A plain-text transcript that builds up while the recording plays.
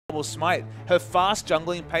smite. Her fast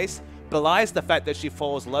jungling pace belies the fact that she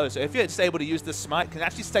falls low. So if you're just able to use the smite, can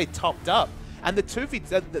actually stay topped up. And the 2v,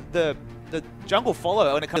 the jungle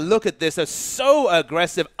follow, when it comes to look at this, they're so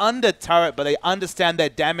aggressive under turret, but they understand their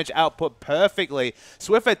damage output perfectly.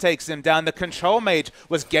 Swiffer takes him down. The control mage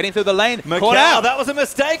was getting through the lane. Caught out. That was a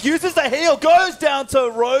mistake. Uses the heal. Goes down to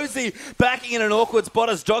Rosie. Backing in an awkward spot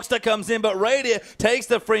as Jockster comes in, but Radier takes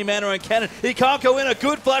the free mana and cannon. He can't go in. A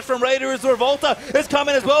good flash from Radier as Revolta is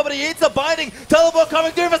coming as well, but he eats the binding. Teleport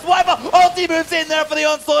coming through for Swiper. Ulti moves in there for the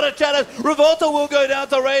onslaught of Shadows. Revolta will go down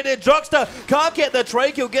to Radier. Jockster can't get the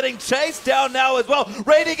trade kill, getting chased down now as well.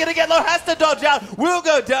 Radier gonna get low, has to dodge out. Will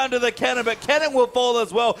go down to the cannon, but cannon will fall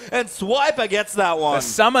as well, and Swiper gets that one. The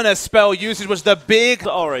summoner spell usage was the big...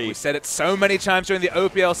 Sorry. We said it so many times during the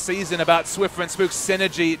OPL season about Swiffer and Spook's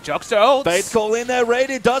synergy. Jockster ults. Bates call in there.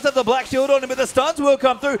 Radier does have the black shield on him, but the stuns will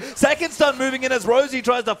come through. Second stun moving in as Rosie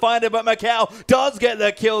tries to find it, but Macau does get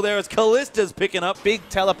the kill there as Kallista's picking up. Big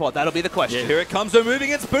teleport, that'll be the question. Yeah, here it comes. They're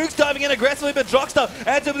moving in. Spook's diving in aggressively, but Jockster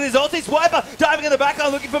answers with his ulti. Swiper diving in the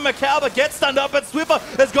backline looking for Macau, but gets stunned up, but Swiffer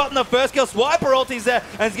has gotten the first kill. Swiper ulti's there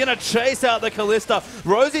and is going to chase out the Kallista.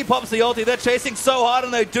 Rosie pops the ulti. They're chasing so hard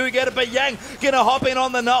and they do get it, but Yang going to hop in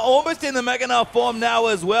on the nut, almost in the Mega Nut form now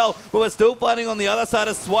as well. But we're still fighting on the other side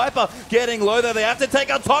of Swiper getting low there. They have to take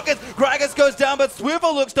out Tockers. Gragas goes down, but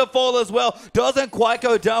Swiffer looks to fall as well. Doesn't quite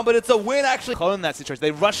go down, but it's a win actually. Clone that situation.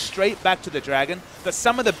 They rush straight back to the dragon, but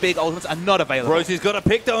some of the big ultimates are not available. Rosie's got a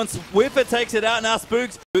pick though, and Swiffer takes it out now.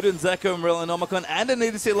 Spooks, Udin, Zeko, and Relinomicon, and an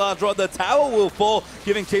ITZ large rod. The tower will fall,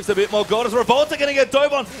 giving Chiefs a bit more gold as Revolta going to get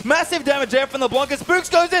dove on. Massive damage there from the Blanca. Spooks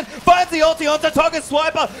goes in, finds the ulti onto Toggers.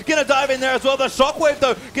 Swiper going to dive in there as well. The shockwave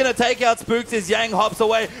though going to take out Spooks as Yang hops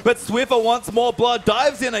away, but Swiffer wants more blood,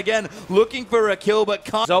 dives in again, looking for a kill, but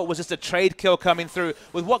can't. Result was just a trade kill coming through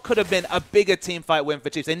with what could have been a bigger team fight win for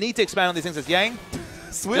Chiefs. They need to expand on these things as Yang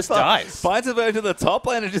just dies. Finds his way to the top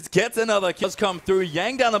lane and just gets another kill. Come through.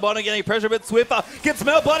 Yang down the bottom getting pressure, but Swiffer gets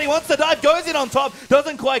smelled bloody, wants to dive, goes in on top,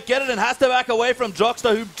 doesn't quite get it and has to back away from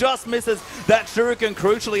Jockster, who just misses that shuriken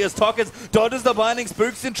crucially as Tockers dodges the binding.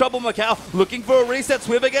 Spooks in trouble. Macau looking for a reset.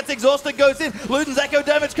 Swiffer gets exhausted, goes in. Luden's echo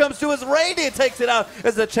damage comes through as Radier takes it out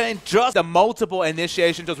as the chain just... The multiple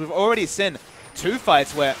initiation jobs we've already seen. Two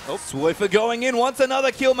fights where Swiffer going in, wants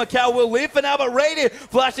another kill. Macau will live for now, but Radier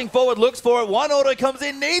flashing forward, looks for it. One auto comes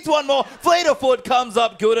in, needs one more. Fleet of Foot comes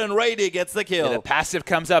up good, and Radier gets the kill. Yeah, the passive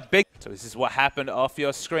comes up big. So this is what happened off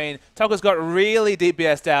your screen. Toko's got really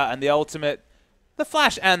DPS'd out, and the ultimate, the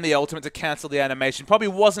flash and the ultimate to cancel the animation. Probably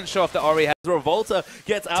wasn't sure if the Ori had. Revolta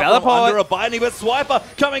gets out Teleport. under a binding, but Swiper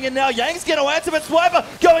coming in now. Yang's going to answer, but Swiper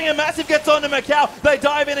going in massive, gets onto Macau. They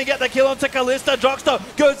dive in and get the kill onto Kallista. Jockster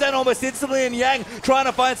goes down almost instantly, and Yang trying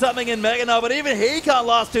to find something in Mega Nut, but even he can't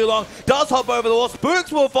last too long. Does hop over the wall.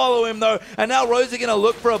 Spooks will follow him though, and now Rosie going to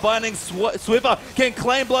look for a binding. Swiffer can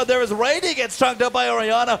claim blood there as Radier gets chunked up by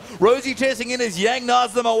Oriana. Rosie chasing in as Yang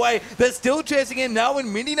gnaws them away. They're still chasing in now when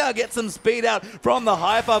Minina gets some speed out from the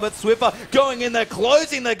Hyper, but Swiffer going in there,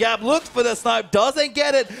 closing the gap, looks for the snipe, doesn't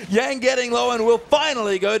get it. Yang getting low and will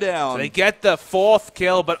finally go down. So they get the fourth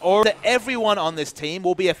kill, but everyone on this team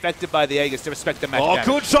will be affected by the Aegis to respect the match. Oh,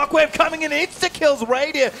 good shockwave coming in, insta-kills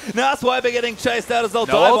Radier. Now Swiper getting chased out as they'll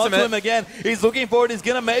dive onto him again. He's looking for it. He's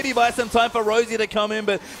going to maybe buy some time for Rosie to come in,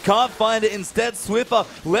 but can't find it. Instead, Swiffer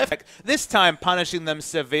left. This time punishing them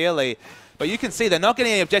severely, but you can see they're not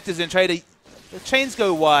getting any objectives in trade. The chains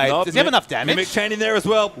go wide. Nope. Does he have enough damage? Mimic chain in there as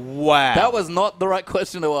well. Wow. That was not the right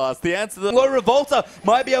question to ask. The answer to the low Revolta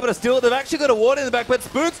might be able to steal it. They've actually got a ward in the back, but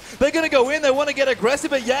Spooks, they're going to go in. They want to get aggressive,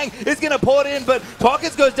 but Yang is going to pour it in, but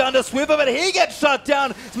Pockets goes down to Swiffer, but he gets shut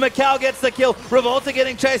down. Macau gets the kill. Revolta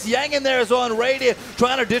getting chased. Yang in there as well, and Radier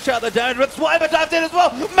trying to dish out the damage, but Swiper dives in as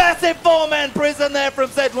well. Massive four-man prison there from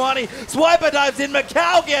Sejuani. Swiper dives in.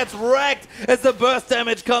 Macau gets wrecked as the burst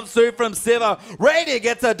damage comes through from Siva. Radier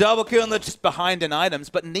gets a double kill on the just behind in items,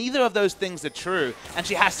 but neither of those things are true, and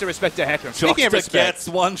she has to respect her Hecarim. Speaking of respect, gets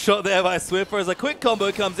one shot there by Swiffer as a quick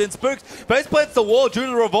combo comes in. Spooks base plates the wall due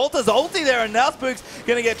to Revolta's ulti there, and now Spooks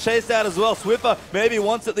going to get chased out as well. Swiffer maybe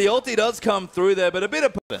wants it. The ulti does come through there, but a bit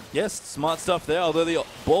of... Yes, smart stuff there, although the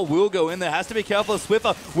ball will go in there. Has to be careful.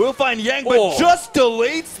 Swiffer will find Yang, but just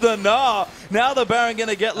deletes the Gnar. Now the Baron going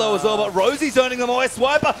to get low as well, but Rosie's zoning them away.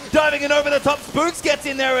 Swiper diving in over the top. Spooks gets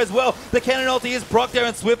in there as well. The cannon ulti is proc there,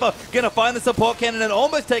 and Swiffer going to find the support cannon and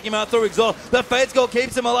almost take him out through exhaust. The Fate's Goal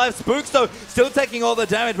keeps him alive. Spooks, though, still taking all the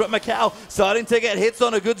damage, but Macau starting to get hits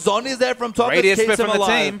on a good Zonya's there from top. Radius keeps him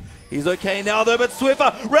alive. He's okay now though, but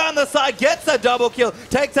Swiffer round the side gets a double kill,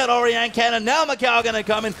 takes out Orianne Cannon. Now Macau going to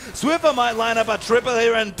come in. Swiffer might line up a triple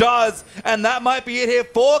here and does, and that might be it here.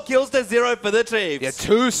 4 kills to 0 for the Chiefs. Yeah,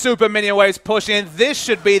 2 super minion waves pushing in. This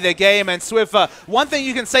should be the game, and Swiffer, one thing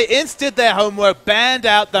you can say, INTZ did their homework, banned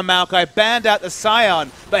out the Maokai, banned out the Scion,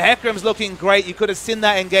 but Hecarim's looking great. You could have seen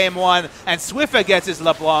that in game 1, and Swiffer gets his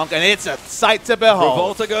LeBlanc, and it's a sight to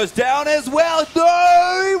behold. Revolta goes down as well.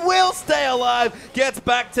 No, he will stay alive. Gets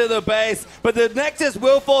back to the base, but the Nexus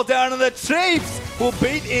will fall down, and the Chiefs will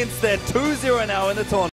beat INTZ 2-0 now in the tournament.